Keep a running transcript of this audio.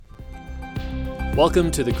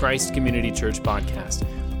Welcome to the Christ Community Church podcast.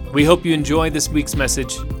 We hope you enjoy this week's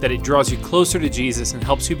message, that it draws you closer to Jesus and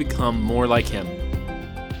helps you become more like Him.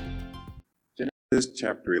 Genesis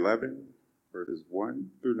chapter 11, verses 1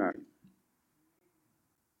 through 9.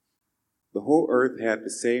 The whole earth had the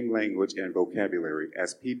same language and vocabulary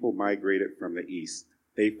as people migrated from the east.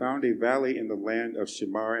 They found a valley in the land of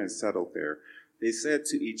Shinar and settled there. They said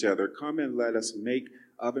to each other, "Come and let us make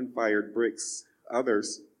oven-fired bricks."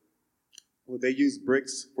 They used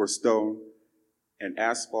bricks for stone and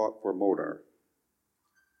asphalt for mortar.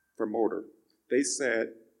 They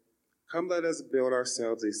said, "Come, let us build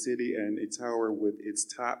ourselves a city and a tower with its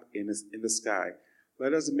top in the sky.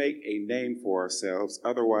 Let us make a name for ourselves,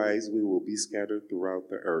 otherwise we will be scattered throughout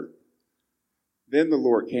the earth." Then the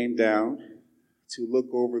Lord came down to look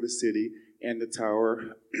over the city and the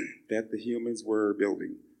tower that the humans were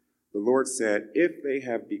building. The Lord said, "If they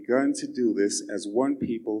have begun to do this as one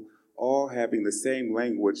people, all having the same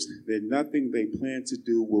language, then nothing they plan to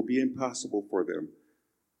do will be impossible for them.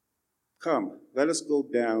 Come, let us go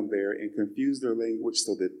down there and confuse their language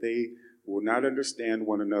so that they will not understand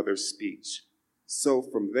one another's speech." So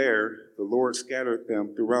from there, the Lord scattered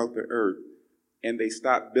them throughout the earth, and they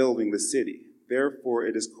stopped building the city. Therefore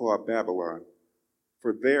it is called Babylon.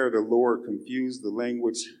 For there the Lord confused the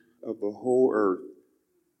language of the whole earth,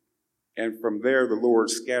 and from there the Lord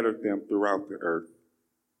scattered them throughout the earth.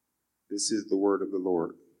 This is the word of the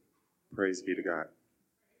Lord. Praise be to God.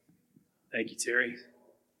 Thank you, Terry.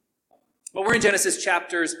 Well, we're in Genesis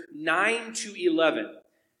chapters 9 to 11.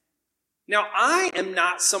 Now, I am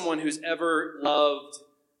not someone who's ever loved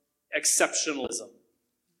exceptionalism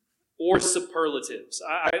or superlatives.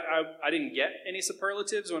 I didn't get any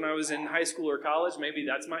superlatives when I was in high school or college. Maybe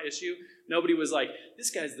that's my issue. Nobody was like, this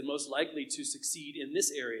guy's the most likely to succeed in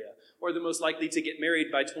this area, or the most likely to get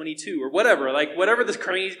married by 22, or whatever. Like, whatever the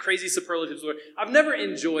crazy superlatives were. I've never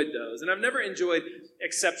enjoyed those, and I've never enjoyed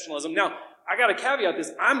exceptionalism. Now, I got to caveat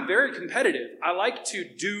this. I'm very competitive. I like to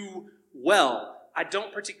do well. I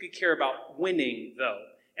don't particularly care about winning, though.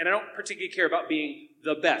 And I don't particularly care about being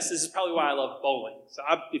the best. This is probably why I love bowling. So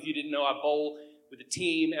if you didn't know, I bowl with a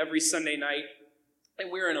team every Sunday night, and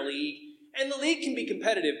we're in a league. And the league can be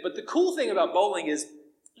competitive, but the cool thing about bowling is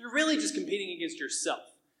you're really just competing against yourself,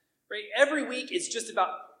 right? Every week it's just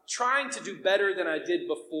about trying to do better than I did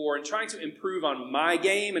before and trying to improve on my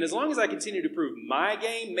game. And as long as I continue to improve my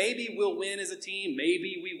game, maybe we'll win as a team,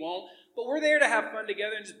 maybe we won't. But we're there to have fun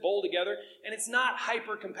together and just bowl together. And it's not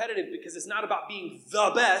hyper competitive because it's not about being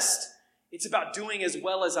the best. It's about doing as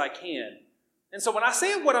well as I can. And so when I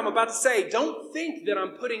say what I'm about to say, don't think that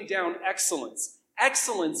I'm putting down excellence.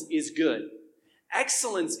 Excellence is good.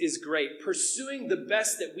 Excellence is great. Pursuing the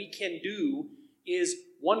best that we can do is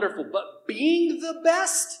wonderful. But being the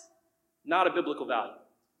best, not a biblical value.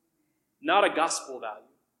 Not a gospel value.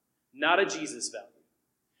 Not a Jesus value.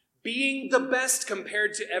 Being the best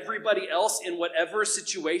compared to everybody else in whatever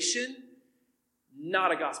situation,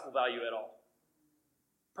 not a gospel value at all.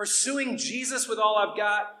 Pursuing Jesus with all I've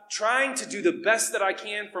got, trying to do the best that I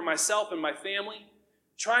can for myself and my family,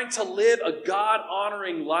 trying to live a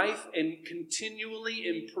God-honoring life and continually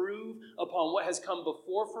improve upon what has come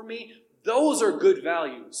before for me, those are good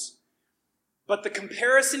values. But the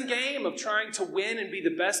comparison game of trying to win and be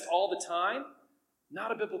the best all the time,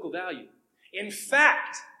 not a biblical value. In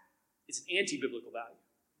fact, it's an anti-biblical value.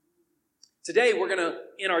 Today, we're going to,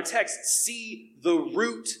 in our text, see the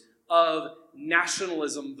root of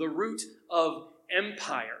nationalism, the root of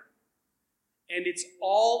empire. And it's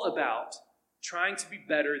all about trying to be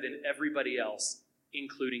better than everybody else,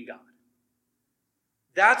 including God.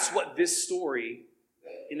 That's what this story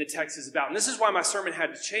in the text is about. And this is why my sermon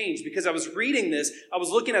had to change, because I was reading this, I was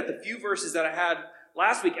looking at the few verses that I had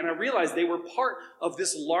last week, and I realized they were part of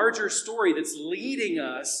this larger story that's leading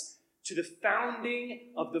us to the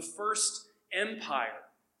founding of the first empire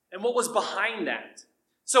and what was behind that.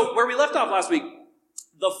 So where we left off last week,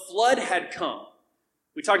 the flood had come.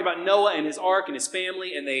 We talked about Noah and his ark and his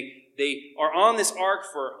family, and they are on this ark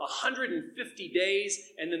for 150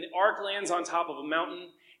 days, and then the ark lands on top of a mountain,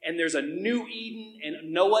 and there's a new Eden,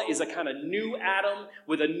 and Noah is a kind of new Adam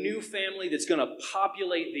with a new family that's going to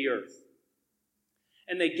populate the earth.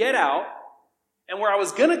 And they get out, and where I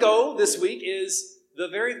was going to go this week is the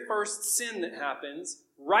very first sin that happens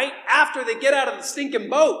right after they get out of the stinking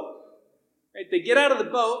boat. Right? They get out of the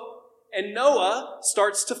boat, and Noah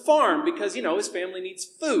starts to farm because, his family needs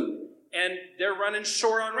food. And they're running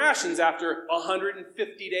short on rations after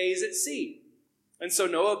 150 days at sea. And so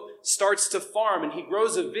Noah starts to farm, and he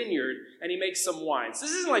grows a vineyard, and he makes some wine. So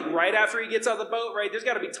this isn't like right after he gets out of the boat, right? There's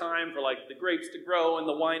got to be time for like the grapes to grow and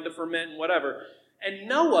the wine to ferment and whatever. And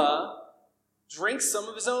Noah drinks some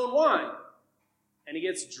of his own wine, and he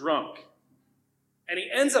gets drunk. And he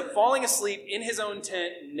ends up falling asleep in his own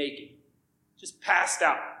tent naked, just passed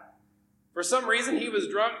out. For some reason, he was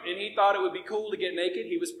drunk and he thought it would be cool to get naked.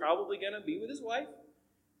 He was probably going to be with his wife.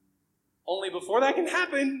 Only before that can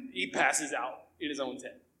happen, he passes out in his own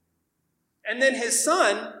tent. And then his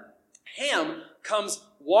son, Ham, comes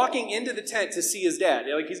walking into the tent to see his dad.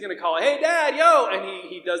 Like he's going to call, hey, Dad, yo! And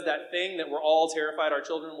he does that thing that we're all terrified our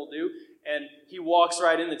children will do. And he walks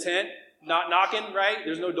right in the tent, not knocking, right?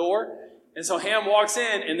 There's no door. And so Ham walks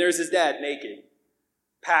in, and there's his dad naked,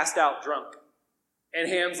 passed out drunk. And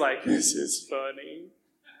Ham's like, this is funny.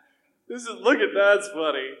 Look at that's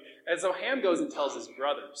funny. And so Ham goes and tells his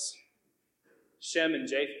brothers, Shem and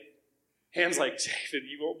Japheth. Ham's like, Japheth,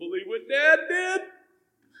 you won't believe what Dad did.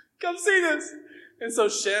 Come see this. And so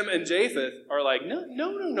Shem and Japheth are like, no.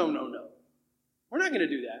 We're not going to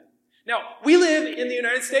do that. Now, we live in the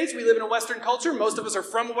United States. We live in a Western culture. Most of us are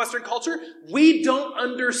from a Western culture. We don't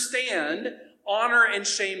understand honor and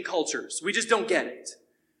shame cultures. We just don't get it.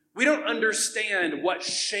 We don't understand what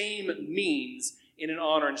shame means in an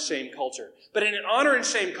honor and shame culture. But in an honor and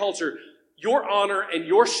shame culture, your honor and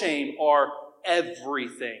your shame are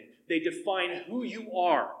everything. They define who you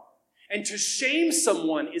are. And to shame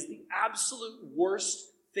someone is the absolute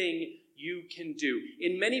worst thing you can do.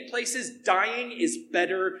 In many places, dying is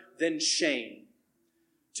better than shame.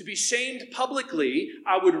 To be shamed publicly,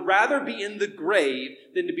 I would rather be in the grave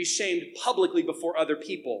than to be shamed publicly before other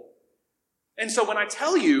people. And so when I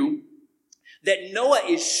tell you that Noah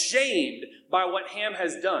is shamed by what Ham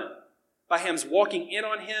has done, by Ham's walking in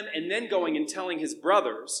on him and then going and telling his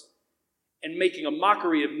brothers and making a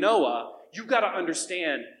mockery of Noah, you've got to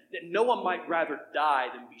understand that Noah might rather die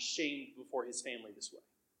than be shamed before his family this way.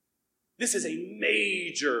 This is a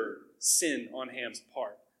major sin on Ham's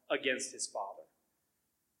part against his father.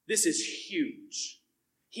 This is huge.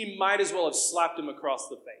 He might as well have slapped him across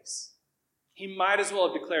the face. He might as well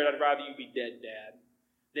have declared, I'd rather you be dead, Dad,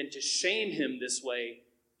 than to shame him this way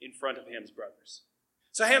in front of Ham's brothers.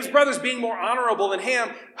 So Ham's brothers, being more honorable than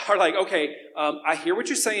Ham, are like, okay, I hear what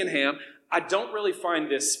you're saying, Ham. I don't really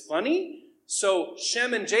find this funny. So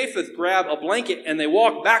Shem and Japheth grab a blanket and they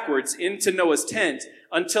walk backwards into Noah's tent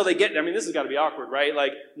until they get, this has got to be awkward, right?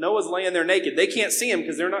 Like Noah's laying there naked. They can't see him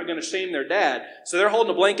because they're not going to shame their dad. So they're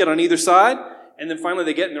holding a blanket on either side. And then finally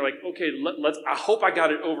they get and they're like, okay, I hope I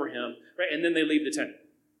got it over him. Right? And then they leave the tent.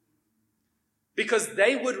 Because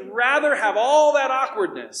they would rather have all that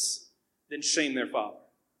awkwardness than shame their father.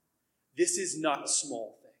 This is not a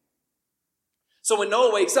small thing. So when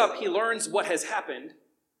Noah wakes up, he learns what has happened.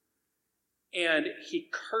 And he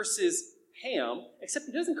curses Ham, except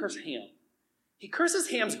he doesn't curse Ham. He curses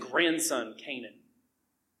Ham's grandson, Canaan.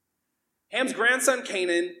 Ham's grandson,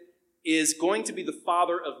 Canaan, is going to be the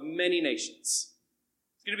father of many nations.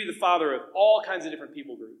 He's going to be the father of all kinds of different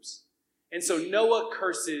people groups. And so Noah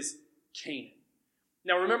curses Canaan.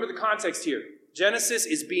 Now remember the context here. Genesis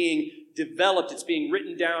is being developed, it's being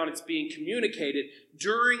written down, it's being communicated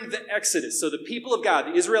during the Exodus. So the people of God,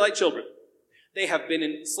 the Israelite children, they have been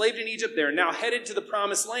enslaved in Egypt. They're now headed to the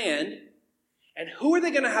promised land. And who are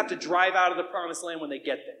they going to have to drive out of the promised land when they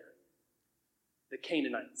get there? The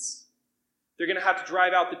Canaanites. They're going to have to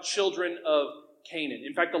drive out the children of Canaan.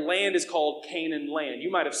 In fact, the land is called Canaan land. You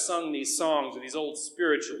might have sung these songs or these old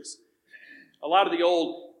spirituals. A lot of the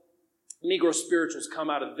old Negro spirituals come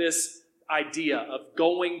out of this idea of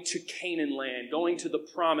going to Canaan land, going to the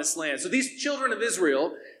promised land. So these children of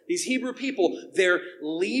Israel, these Hebrew people, they're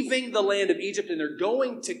leaving the land of Egypt and they're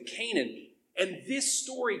going to Canaan. And this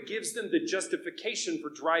story gives them the justification for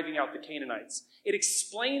driving out the Canaanites. It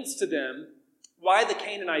explains to them why the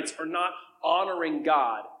Canaanites are not honoring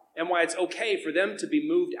God and why it's okay for them to be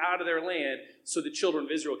moved out of their land so the children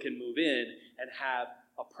of Israel can move in and have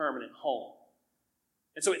a permanent home.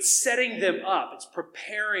 And so it's setting them up. It's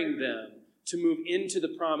preparing them to move into the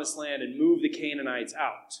promised land and move the Canaanites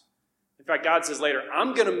out. In fact, God says later,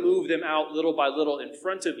 I'm going to move them out little by little in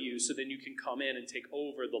front of you so then you can come in and take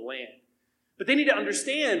over the land. But they need to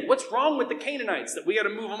understand what's wrong with the Canaanites, that we got to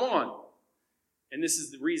move them on. And this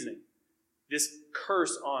is the reasoning. This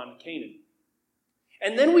curse on Canaan.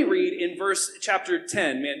 And then we read in chapter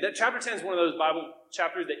 10, man, that chapter 10 is one of those Bible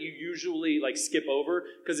chapters that you usually skip over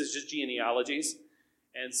because it's just genealogies.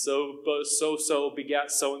 And so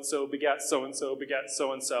begat so-and-so, begat so-and-so, begat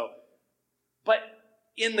so-and-so. But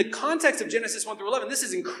in the context of Genesis 1 through 11, this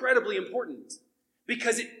is incredibly important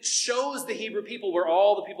because it shows the Hebrew people where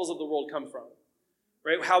all the peoples of the world come from.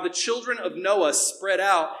 Right? How the children of Noah spread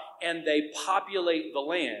out and they populate the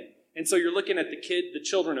land. And so you're looking at the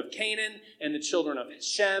children of Canaan and the children of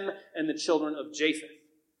Shem and the children of Japheth.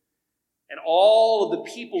 And all of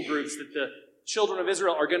the people groups that the children of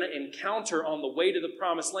Israel are going to encounter on the way to the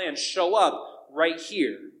promised land show up right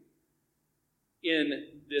here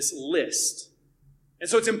in this list. And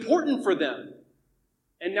so it's important for them.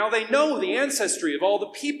 And now they know the ancestry of all the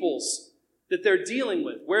peoples that they're dealing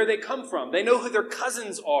with, where they come from. They know who their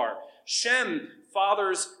cousins are. Shem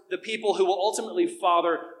fathers the people who will ultimately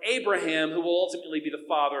father Abraham, who will ultimately be the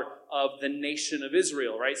father of the nation of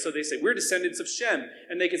Israel, right? So they say, we're descendants of Shem.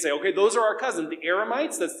 And they can say, okay, those are our cousins. The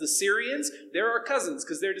Aramites, that's the Syrians, they're our cousins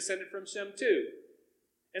because they're descended from Shem too.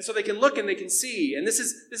 And so they can look and they can see. And this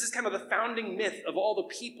is kind of the founding myth of all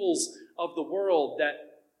the peoples of the world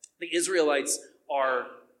that the Israelites are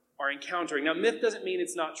encountering. Now, myth doesn't mean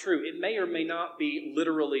it's not true. It may or may not be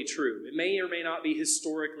literally true. It may or may not be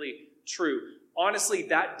historically true. Honestly,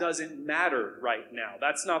 that doesn't matter right now.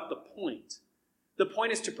 That's not the point. The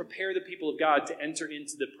point is to prepare the people of God to enter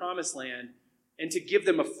into the promised land and to give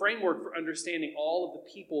them a framework for understanding all of the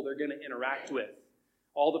people they're going to interact with,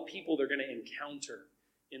 all the people they're going to encounter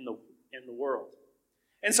in the world.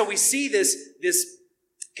 And so we see this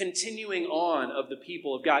continuing on of the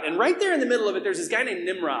people of God. And right there in the middle of it, there's this guy named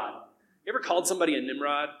Nimrod. You ever called somebody a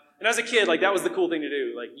Nimrod? And as a kid, that was the cool thing to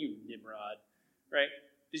do. You Nimrod, right?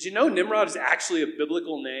 Did you know Nimrod is actually a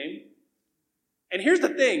biblical name? And here's the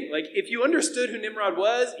thing, if you understood who Nimrod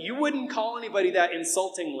was, you wouldn't call anybody that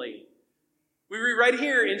insultingly. We read right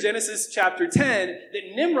here in Genesis chapter 10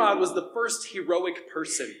 that Nimrod was the first heroic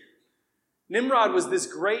person. Nimrod was this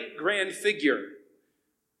great grand figure.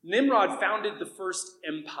 Nimrod founded the first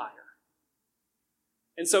empire.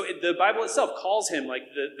 And so the Bible itself calls him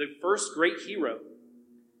the first great hero.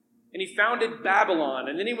 And he founded Babylon,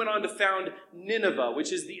 and then he went on to found Nineveh,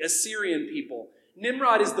 which is the Assyrian people.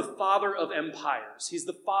 Nimrod is the father of empires. He's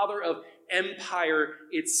the father of empire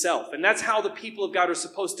itself. And that's how the people of God are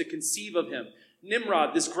supposed to conceive of him.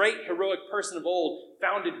 Nimrod, this great heroic person of old,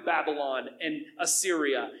 founded Babylon and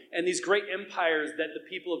Assyria, and these great empires that the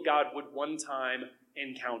people of God would one time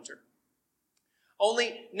encounter.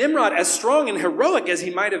 Only Nimrod, as strong and heroic as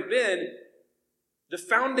he might have been, the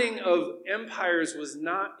founding of empires was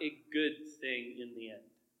not a good thing in the end.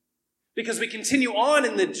 Because we continue on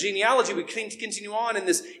in the genealogy, we continue on in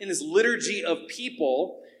this liturgy of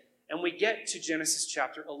people, and we get to Genesis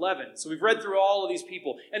chapter 11. So we've read through all of these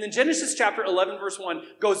people. And then Genesis chapter 11, verse 1,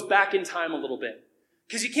 goes back in time a little bit.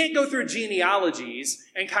 Because you can't go through genealogies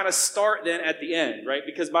and kind of start then at the end, right?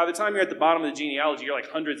 Because by the time you're at the bottom of the genealogy, you're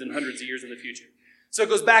hundreds and hundreds of years in the future. So it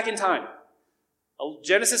goes back in time.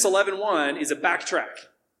 Genesis 11:1 is a backtrack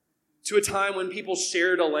to a time when people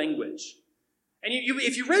shared a language. And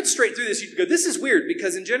if you read straight through this, you'd go, this is weird,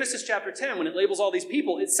 because in Genesis chapter 10, when it labels all these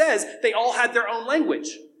people, it says they all had their own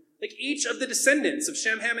language. Each of the descendants of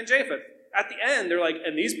Shem, Ham, and Japheth. At the end, they're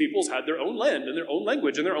and these peoples had their own land and their own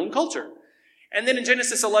language and their own culture. And then in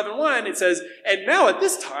Genesis 11:1, it says, and now at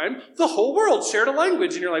this time, the whole world shared a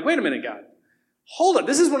language. And you're wait a minute, God. Hold up.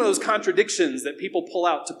 This is one of those contradictions that people pull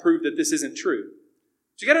out to prove that this isn't true.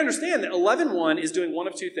 So you got to understand that 11:1 is doing one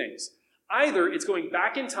of two things. Either it's going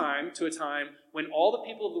back in time to a time when all the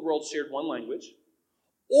people of the world shared one language,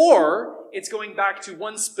 or it's going back to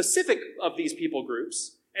one specific of these people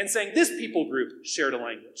groups and saying this people group shared a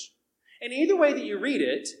language. And either way that you read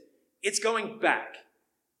it, it's going back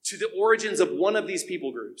to the origins of one of these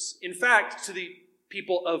people groups. In fact, to the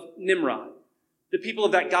people of Nimrod, the people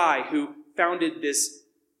of that guy who founded this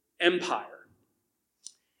empire.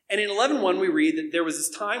 And in 11:1, we read that there was this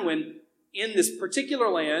time when in this particular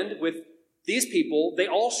land with these people, they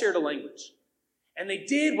all shared a language. And they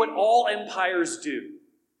did what all empires do.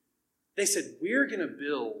 They said, we're going to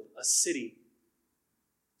build a city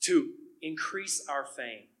to increase our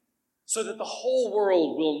fame so that the whole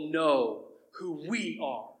world will know who we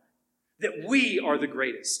are, that we are the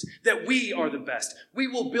greatest, that we are the best. We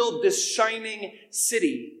will build this shining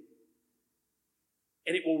city,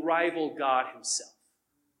 and it will rival God himself.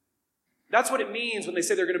 That's what it means when they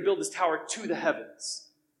say they're going to build this tower to the heavens.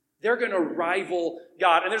 They're going to rival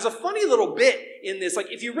God. And there's a funny little bit in this.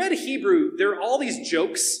 If you read Hebrew, there are all these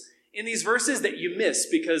jokes in these verses that you miss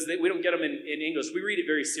because we don't get them in English. We read it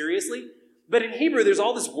very seriously. But in Hebrew, there's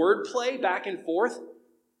all this wordplay back and forth.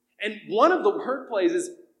 And one of the wordplays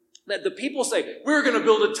is that the people say, we're going to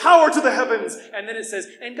build a tower to the heavens. And then it says,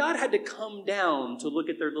 and God had to come down to look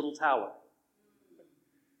at their little tower.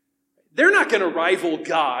 They're not going to rival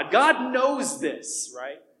God. God knows this,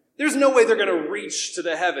 right? There's no way they're going to reach to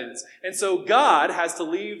the heavens. And so God has to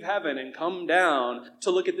leave heaven and come down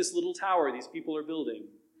to look at this little tower these people are building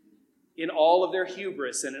in all of their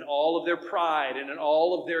hubris and in all of their pride and in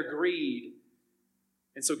all of their greed.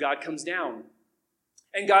 And so God comes down.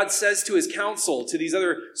 And God says to his council, to these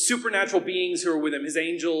other supernatural beings who are with him, his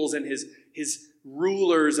angels and his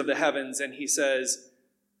rulers of the heavens, and he says,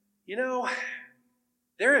 you know,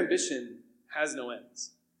 their ambition has no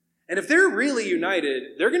ends. And if they're really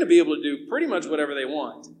united, they're going to be able to do pretty much whatever they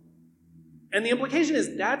want. And the implication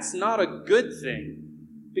is that's not a good thing.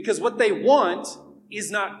 Because what they want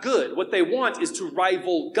is not good. What they want is to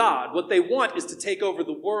rival God. What they want is to take over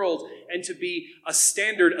the world and to be a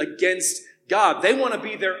standard against God. They want to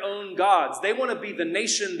be their own gods. They want to be the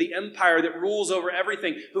nation, the empire that rules over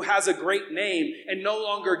everything, who has a great name and no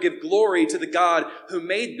longer give glory to the God who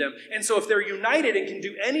made them. And so if they're united and can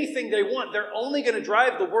do anything they want, they're only going to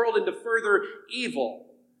drive the world into further evil.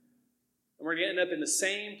 And we're going to end up in the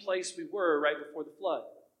same place we were right before the flood.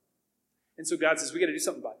 And so God says, we got to do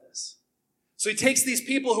something about this. So he takes these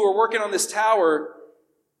people who are working on this tower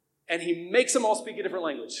and he makes them all speak a different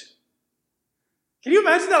language. Can you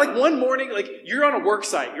imagine that? Like one morning, like you're on a work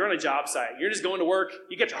site, you're on a job site, you're just going to work,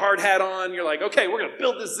 you get your hard hat on, you're like, okay, we're going to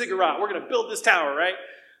build this ziggurat, we're going to build this tower, right?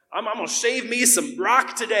 I'm going to shave me some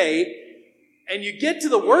rock today. And you get to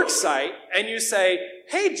the work site and you say,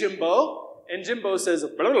 hey, Jimbo. And Jimbo says,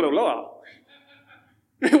 blah, blah, blah.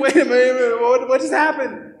 Wait a minute, what just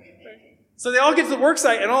happened? So they all get to the work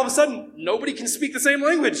site and all of a sudden, nobody can speak the same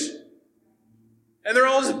language. And they're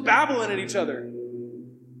all just babbling at each other.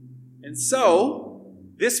 And so,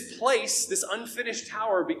 this place, this unfinished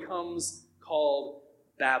tower, becomes called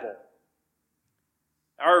Babel.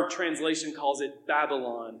 Our translation calls it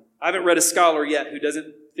Babylon. I haven't read a scholar yet who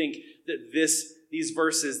doesn't think that these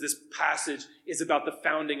verses, this passage, is about the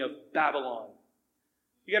founding of Babylon.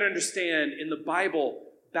 You got to understand, in the Bible,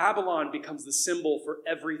 Babylon becomes the symbol for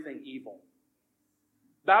everything evil.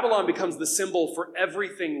 Babylon becomes the symbol for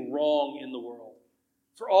everything wrong in the world.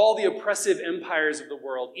 For all the oppressive empires of the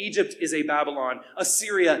world. Egypt is a Babylon.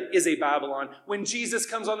 Assyria is a Babylon. When Jesus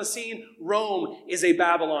comes on the scene, Rome is a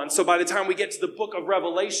Babylon. So by the time we get to the book of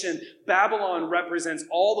Revelation, Babylon represents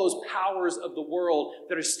all those powers of the world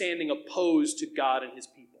that are standing opposed to God and his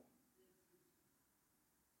people.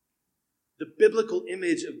 The biblical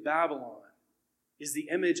image of Babylon is the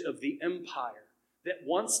image of the empire that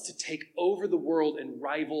wants to take over the world and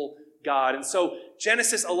rival God. And so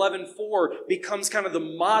Genesis 11:4 becomes kind of the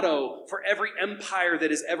motto for every empire that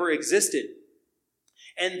has ever existed.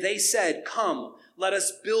 And they said, come, let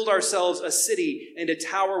us build ourselves a city and a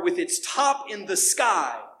tower with its top in the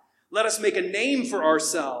sky. Let us make a name for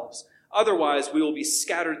ourselves. Otherwise, we will be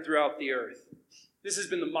scattered throughout the earth. This has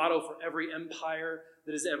been the motto for every empire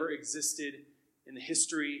that has ever existed in the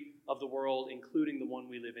history of the world, including the one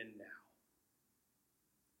we live in now.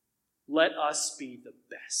 Let us be the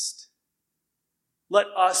best. Let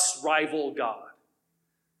us rival God.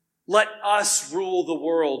 Let us rule the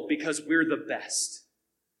world because we're the best.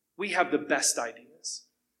 We have the best ideas.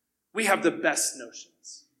 We have the best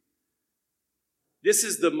notions. This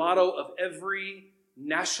is the motto of every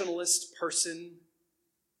nationalist person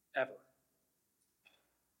ever.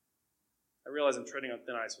 I realize I'm treading on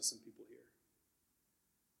thin ice with some people here.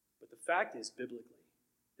 But the fact is, biblically,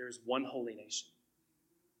 there is one holy nation.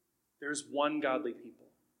 There is one godly people.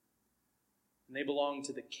 And they belong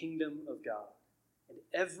to the kingdom of God. And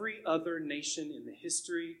every other nation in the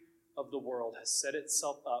history of the world has set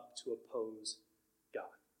itself up to oppose God.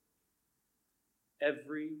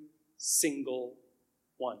 Every single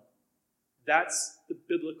one. That's the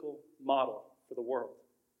biblical model for the world.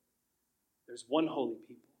 There's one holy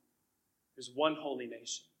people. There's one holy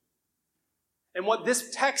nation. And what this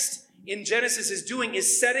text in Genesis is doing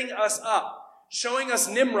is setting us up, showing us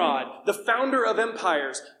Nimrod, the founder of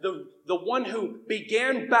empires, the one who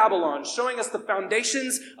began Babylon, showing us the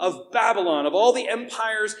foundations of Babylon, of all the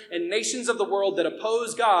empires and nations of the world that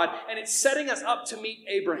oppose God, and it's setting us up to meet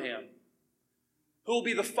Abraham, who will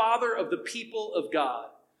be the father of the people of God,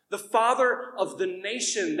 the father of the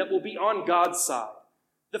nation that will be on God's side,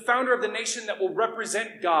 the founder of the nation that will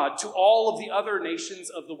represent God to all of the other nations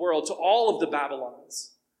of the world, to all of the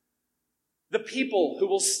Babylons. The people who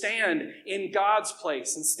will stand in God's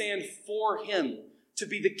place and stand for him to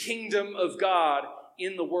be the kingdom of God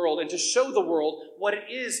in the world and to show the world what it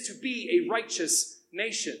is to be a righteous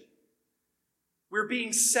nation. We're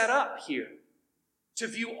being set up here to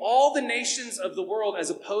view all the nations of the world as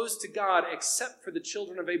opposed to God except for the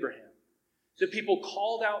children of Abraham, the people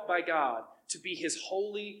called out by God to be his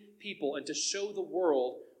holy people and to show the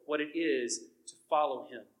world what it is to follow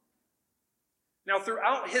him. Now,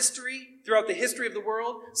 throughout the history of the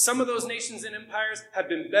world, some of those nations and empires have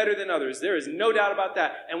been better than others. There is no doubt about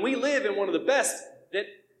that. And we live in one of the best that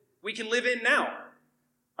we can live in now.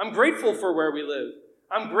 I'm grateful for where we live.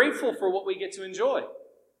 I'm grateful for what we get to enjoy.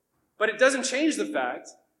 But it doesn't change the fact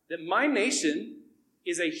that my nation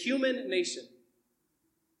is a human nation,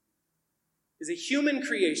 is a human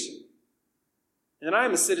creation, and that I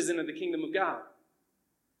am a citizen of the kingdom of God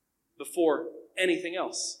before anything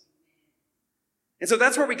else. And so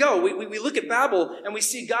that's where we go. We look at Babel and we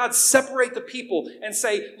see God separate the people and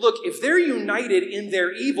say, look, if they're united in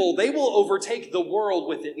their evil, they will overtake the world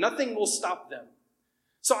with it. Nothing will stop them.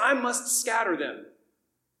 So I must scatter them.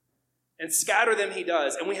 And scatter them he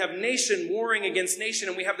does. And we have nation warring against nation,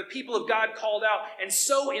 and we have the people of God called out and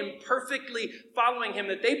so imperfectly following him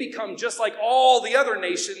that they become just like all the other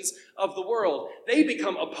nations of the world. They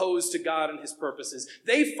become opposed to God and his purposes.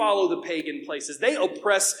 They follow the pagan places. They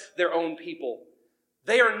oppress their own people.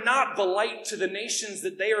 They are not the light to the nations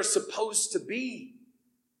that they are supposed to be.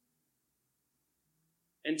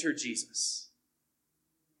 Enter Jesus.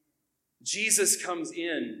 Jesus comes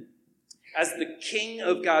in as the king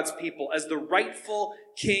of God's people, as the rightful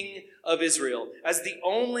king of Israel, as the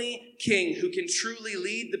only king who can truly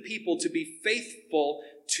lead the people to be faithful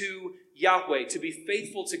to Yahweh, to be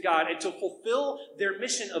faithful to God, and to fulfill their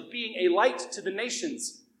mission of being a light to the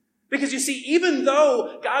nations. Because you see, even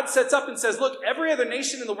though God sets up and says, look, every other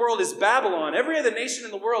nation in the world is Babylon, every other nation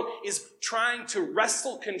in the world is trying to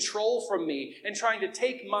wrestle control from me and trying to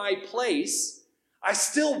take my place, I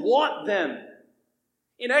still want them.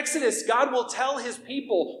 In Exodus, God will tell his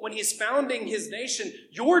people when he's founding his nation,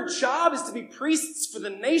 your job is to be priests for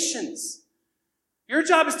the nations. Your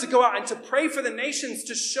job is to go out and to pray for the nations,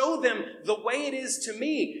 to show them the way it is to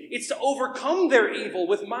me. It's to overcome their evil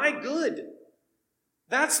with my good.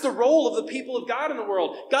 That's the role of the people of God in the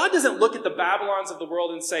world. God doesn't look at the Babylons of the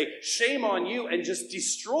world and say, shame on you, and just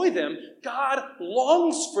destroy them. God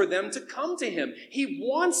longs for them to come to him. He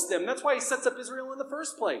wants them. That's why he sets up Israel in the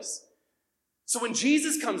first place. So when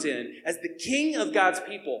Jesus comes in as the king of God's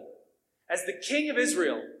people, as the king of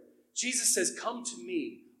Israel, Jesus says, come to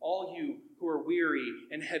me, all you who are weary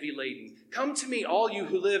and heavy laden. Come to me, all you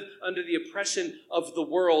who live under the oppression of the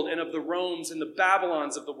world and of the Romes and the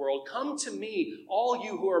Babylons of the world. Come to me, all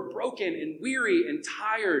you who are broken and weary and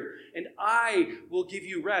tired, and I will give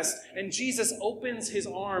you rest. And Jesus opens his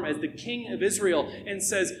arm as the king of Israel and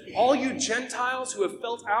says, all you Gentiles who have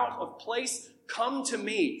felt out of place, come to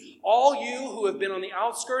me. All you who have been on the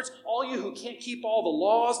outskirts, all you who can't keep all the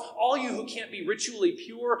laws, all you who can't be ritually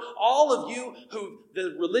pure, all of you who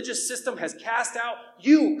the religious system has cast out,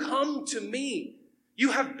 you come to me.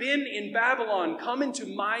 You have been in Babylon. Come into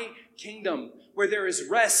my kingdom where there is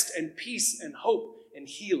rest and peace and hope and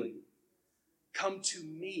healing. Come to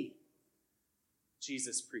me,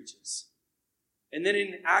 Jesus preaches. And then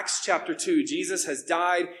in Acts chapter 2, Jesus has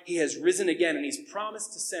died, he has risen again, and he's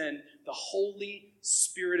promised to send the Holy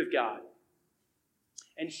Spirit of God.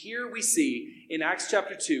 And here we see in Acts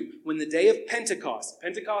chapter 2, when the day of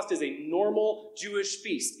Pentecost is a normal Jewish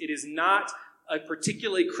feast. It is not a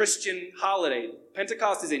particularly Christian holiday.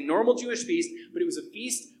 Pentecost is a normal Jewish feast, but it was a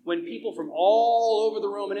feast when people from all over the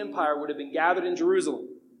Roman Empire would have been gathered in Jerusalem,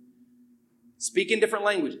 speaking different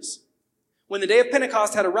languages. When the day of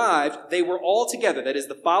Pentecost had arrived, they were all together, that is,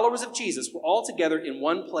 the followers of Jesus were all together in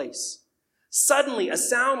one place. Suddenly, a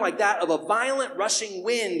sound like that of a violent rushing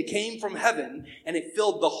wind came from heaven, and it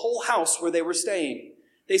filled the whole house where they were staying.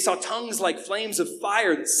 They saw tongues like flames of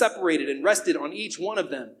fire that separated and rested on each one of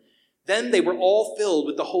them. Then they were all filled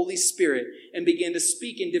with the Holy Spirit and began to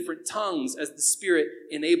speak in different tongues as the Spirit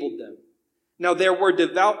enabled them. Now there were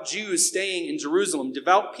devout Jews staying in Jerusalem,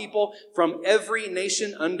 devout people from every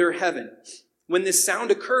nation under heaven. When this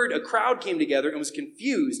sound occurred, a crowd came together and was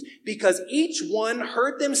confused because each one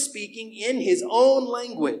heard them speaking in his own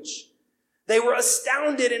language. They were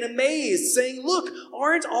astounded and amazed, saying, look,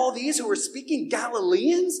 aren't all these who are speaking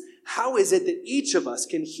Galileans? How is it that each of us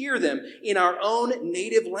can hear them in our own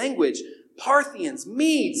native language? Parthians,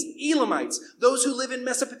 Medes, Elamites, those who live in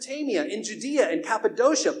Mesopotamia, in Judea and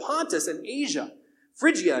Cappadocia, Pontus and Asia,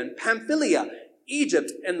 Phrygia and Pamphylia,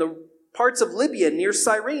 Egypt and the parts of Libya near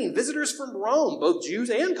Cyrene, visitors from Rome, both Jews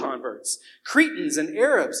and converts, Cretans and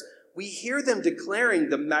Arabs. We hear them declaring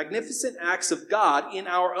the magnificent acts of God in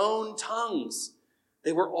our own tongues.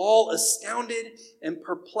 They were all astounded and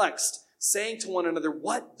perplexed, saying to one another,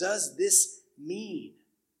 what does this mean?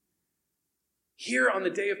 Here on the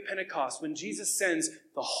day of Pentecost, when Jesus sends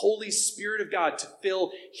the Holy Spirit of God to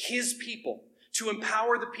fill his people, to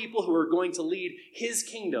empower the people who are going to lead his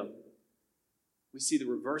kingdom, we see the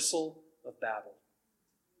reversal of Babel.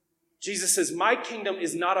 Jesus says, my kingdom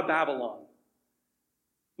is not a Babylon.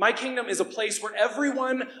 My kingdom is a place where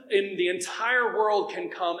everyone in the entire world can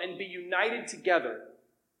come and be united together.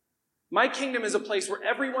 My kingdom is a place where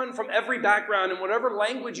everyone from every background and whatever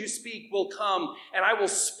language you speak will come, and I will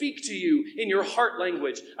speak to you in your heart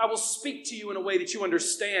language. I will speak to you in a way that you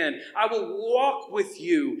understand. I will walk with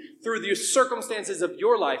you through the circumstances of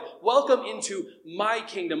your life. Welcome into my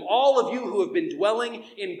kingdom. All of you who have been dwelling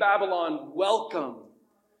in Babylon, welcome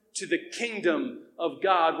to the kingdom of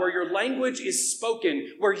God, where your language is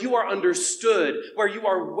spoken, where you are understood, where you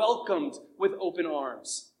are welcomed with open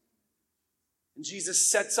arms. And Jesus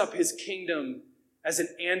sets up his kingdom as an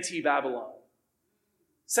anti-Babylon,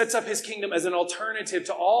 sets up his kingdom as an alternative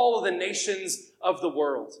to all of the nations of the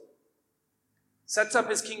world, sets up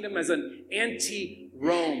his kingdom as an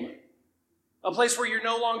anti-Rome, a place where you're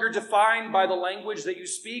no longer defined by the language that you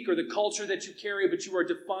speak or the culture that you carry, but you are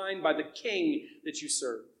defined by the king that you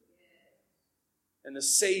serve and the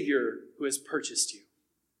Savior who has purchased you.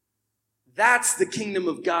 That's the kingdom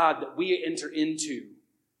of God that we enter into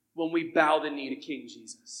when we bow the knee to King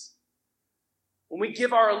Jesus. When we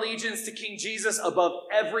give our allegiance to King Jesus above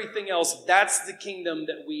everything else, that's the kingdom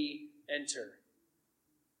that we enter.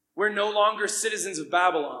 We're no longer citizens of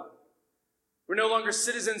Babylon. We're no longer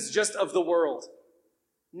citizens just of the world.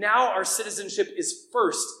 Now our citizenship is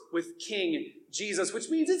first with King Jesus, which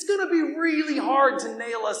means it's going to be really hard to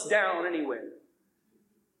nail us down anywhere.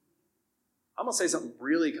 I'm going to say something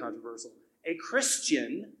really controversial. A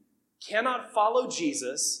Christian cannot follow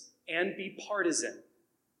Jesus and be partisan.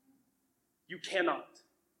 You cannot.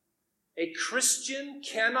 A Christian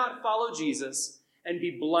cannot follow Jesus and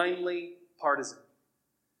be blindly partisan.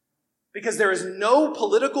 Because there is no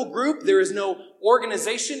political group, there is no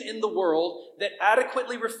organization in the world that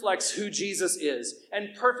adequately reflects who Jesus is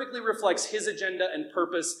and perfectly reflects his agenda and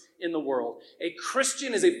purpose in the world. A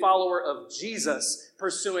Christian is a follower of Jesus,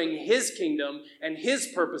 pursuing his kingdom and his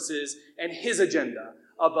purposes and his agenda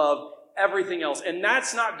above everything else. And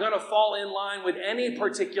that's not going to fall in line with any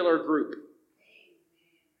particular group.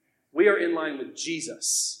 We are in line with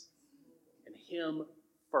Jesus and him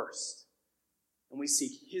first. And we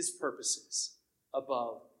seek his purposes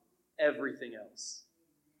above everything else.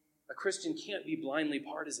 A Christian can't be blindly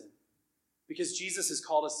partisan because Jesus has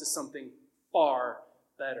called us to something far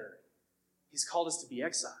better. He's called us to be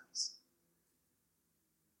exiles.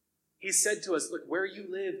 He said to us, look, where you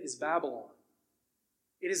live is Babylon.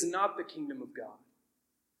 It is not the kingdom of God.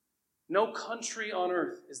 No country on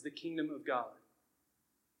earth is the kingdom of God.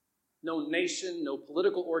 No nation, no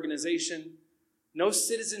political organization, no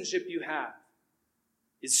citizenship you have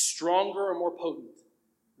is stronger or more potent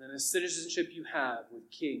than the citizenship you have with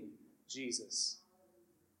King Jesus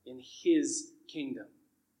in his kingdom.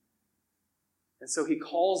 And so he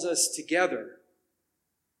calls us together.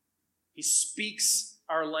 He speaks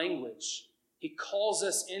our language. He calls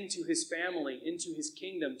us into his family, into his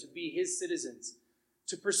kingdom, to be his citizens,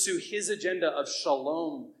 to pursue his agenda of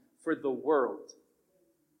shalom for the world.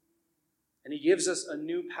 And he gives us a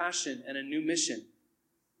new passion and a new mission.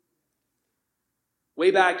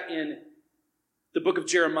 Way back in the book of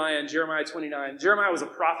Jeremiah, in Jeremiah 29, Jeremiah was a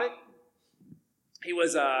prophet. He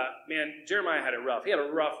was, Jeremiah had it rough. He had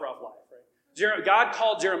a rough life, right? God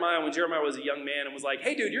called Jeremiah when Jeremiah was a young man and was like,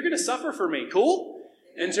 hey, dude, you're going to suffer for me. Cool?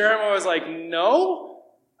 And Jeremiah was like, no.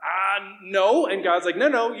 And God's like,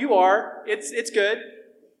 no, you are. It's good.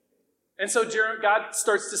 And so God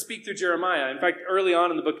starts to speak through Jeremiah. In fact, early on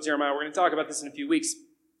in the book of Jeremiah, we're going to talk about this in a few weeks.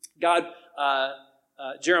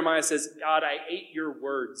 Jeremiah says, God, I ate your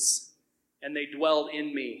words, and they dwelled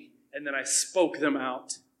in me, and then I spoke them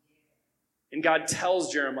out. And God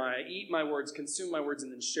tells Jeremiah, eat my words, consume my words,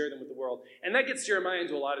 and then share them with the world. And that gets Jeremiah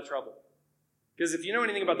into a lot of trouble. Because if you know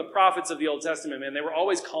anything about the prophets of the Old Testament, man, they were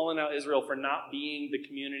always calling out Israel for not being the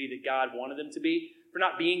community that God wanted them to be, for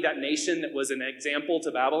not being that nation that was an example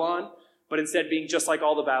to Babylon, but instead being just like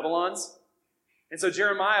all the Babylons. And so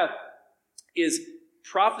Jeremiah is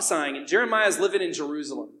prophesying, and Jeremiah is living in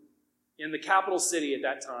Jerusalem, in the capital city at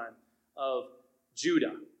that time of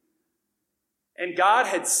Judah. And God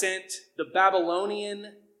had sent the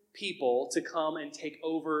Babylonian people to come and take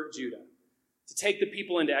over Judah, to take the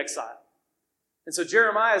people into exile. And so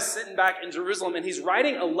Jeremiah is sitting back in Jerusalem, and he's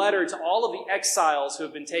writing a letter to all of the exiles who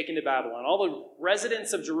have been taken to Babylon, all the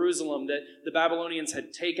residents of Jerusalem that the Babylonians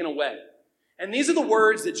had taken away. And these are the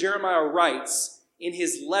words that Jeremiah writes in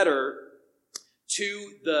his letter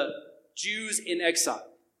to the Jews in exile.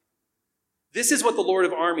 This is what the Lord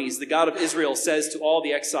of armies, the God of Israel, says to all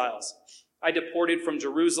the exiles I deported from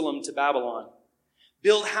Jerusalem to Babylon.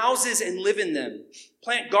 Build houses and live in them.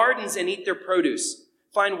 Plant gardens and eat their produce.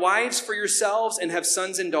 Find wives for yourselves and have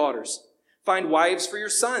sons and daughters. Find wives for your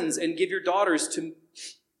sons and give your daughters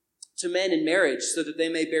to men in marriage so that they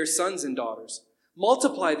may bear sons and daughters.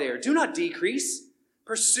 Multiply there. Do not decrease.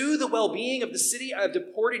 Pursue the well-being of the city I have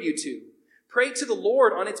deported you to. Pray to the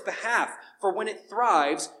Lord on its behalf, for when it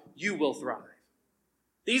thrives, you will thrive.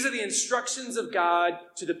 These are the instructions of God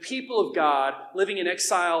to the people of God living in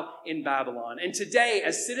exile in Babylon. And today,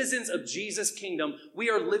 as citizens of Jesus' kingdom, we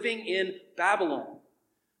are living in Babylon.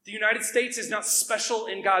 The United States is not special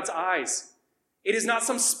in God's eyes. It is not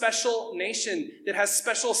some special nation that has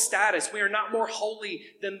special status. We are not more holy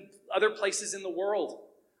than other places in the world.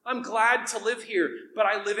 I'm glad to live here, but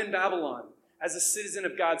I live in Babylon as a citizen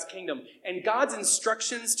of God's kingdom. And God's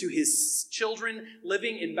instructions to his children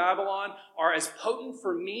living in Babylon are as potent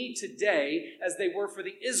for me today as they were for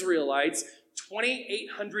the Israelites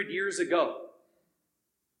 2,800 years ago.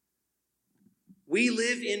 We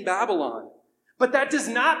live in Babylon. But that does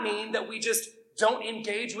not mean that we just don't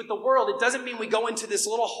engage with the world. It doesn't mean we go into this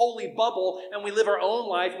little holy bubble and we live our own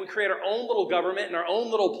life. We create our own little government and our own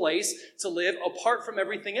little place to live apart from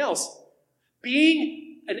everything else.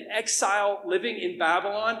 Being an exile living in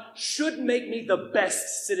Babylon should make me the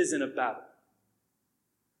best citizen of Babylon.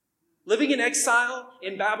 Living in exile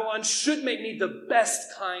in Babylon should make me the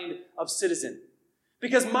best kind of citizen.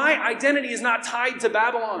 Because my identity is not tied to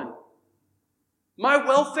Babylon. My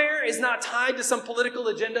welfare is not tied to some political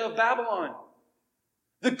agenda of Babylon.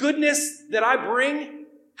 The goodness that I bring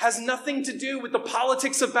has nothing to do with the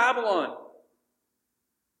politics of Babylon.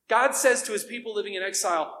 God says to his people living in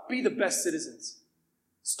exile, be the best citizens.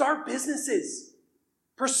 Start businesses.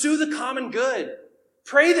 Pursue the common good.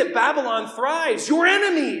 Pray that Babylon thrives. Your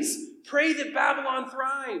enemies, pray that Babylon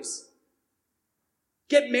thrives.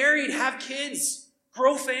 Get married, have kids,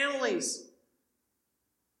 grow families.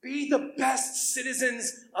 Be the best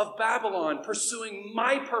citizens of Babylon, pursuing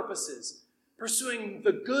my purposes, pursuing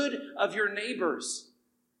the good of your neighbors.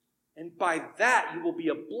 And by that, you will be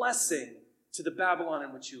a blessing to the Babylon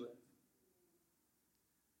in which you live.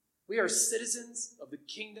 We are citizens of the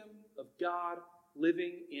kingdom of God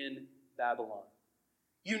living in Babylon.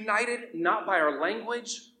 United not by our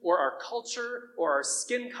language or our culture or our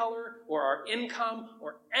skin color or our income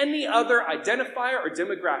or any other identifier or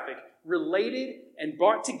demographic, related and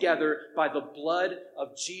brought together by the blood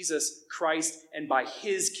of Jesus Christ and by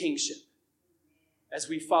his kingship. As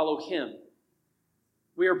we follow him,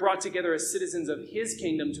 we are brought together as citizens of his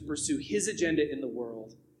kingdom to pursue his agenda in the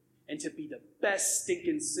world and to be the best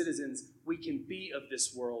stinking citizens we can be of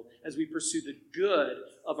this world as we pursue the good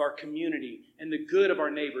of our community and the good of our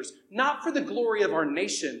neighbors, not for the glory of our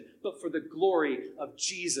nation, but for the glory of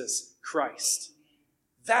Jesus Christ.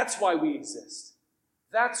 That's why we exist.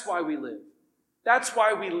 That's why we live. That's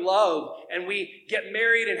why we love and we get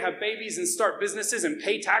married and have babies and start businesses and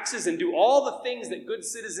pay taxes and do all the things that good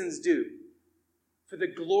citizens do for the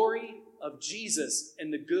glory of Jesus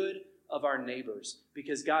and the good of our neighbors,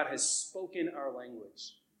 because God has spoken our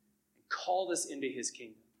language and called us into his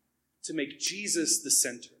kingdom to make Jesus the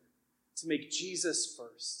center, to make Jesus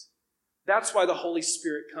first. That's why the Holy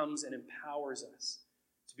Spirit comes and empowers us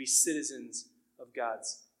to be citizens of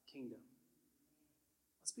God's kingdom.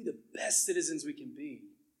 Let's be the best citizens we can be,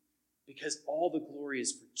 because all the glory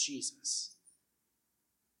is for Jesus.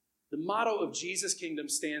 The motto of Jesus' kingdom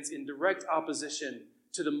stands in direct opposition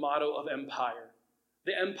to the motto of empire.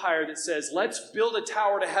 The empire that says, let's build a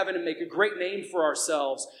tower to heaven and make a great name for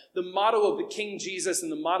ourselves. The motto of the King Jesus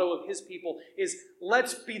and the motto of his people is,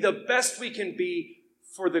 let's be the best we can be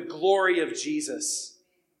for the glory of Jesus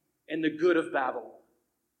and the good of Babylon.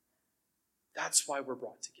 That's why we're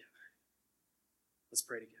brought together. Let's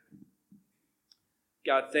pray together.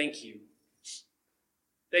 God, thank you.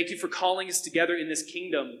 Thank you for calling us together in this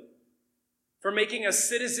kingdom, for making us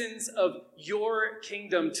citizens of your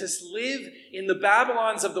kingdom, to live in the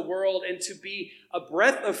Babylons of the world and to be a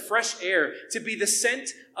breath of fresh air, to be the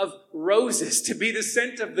scent of roses, to be the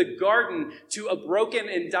scent of the garden to a broken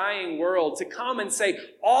and dying world, to come and say,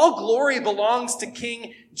 all glory belongs to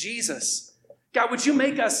King Jesus. God, would you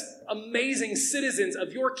make us amazing citizens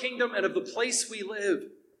of your kingdom and of the place we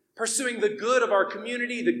live, pursuing the good of our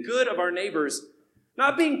community, the good of our neighbors,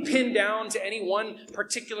 not being pinned down to any one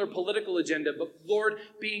particular political agenda, but, Lord,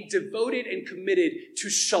 being devoted and committed to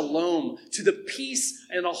shalom, to the peace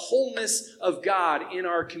and the wholeness of God in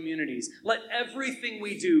our communities. Let everything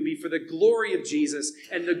we do be for the glory of Jesus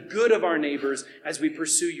and the good of our neighbors as we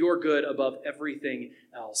pursue your good above everything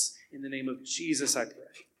else. In the name of Jesus, I pray.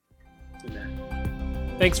 Amen.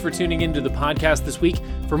 Thanks for tuning into the podcast this week.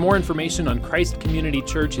 For more information on Christ Community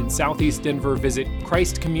Church in Southeast Denver, visit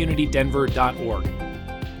christcommunitydenver.org.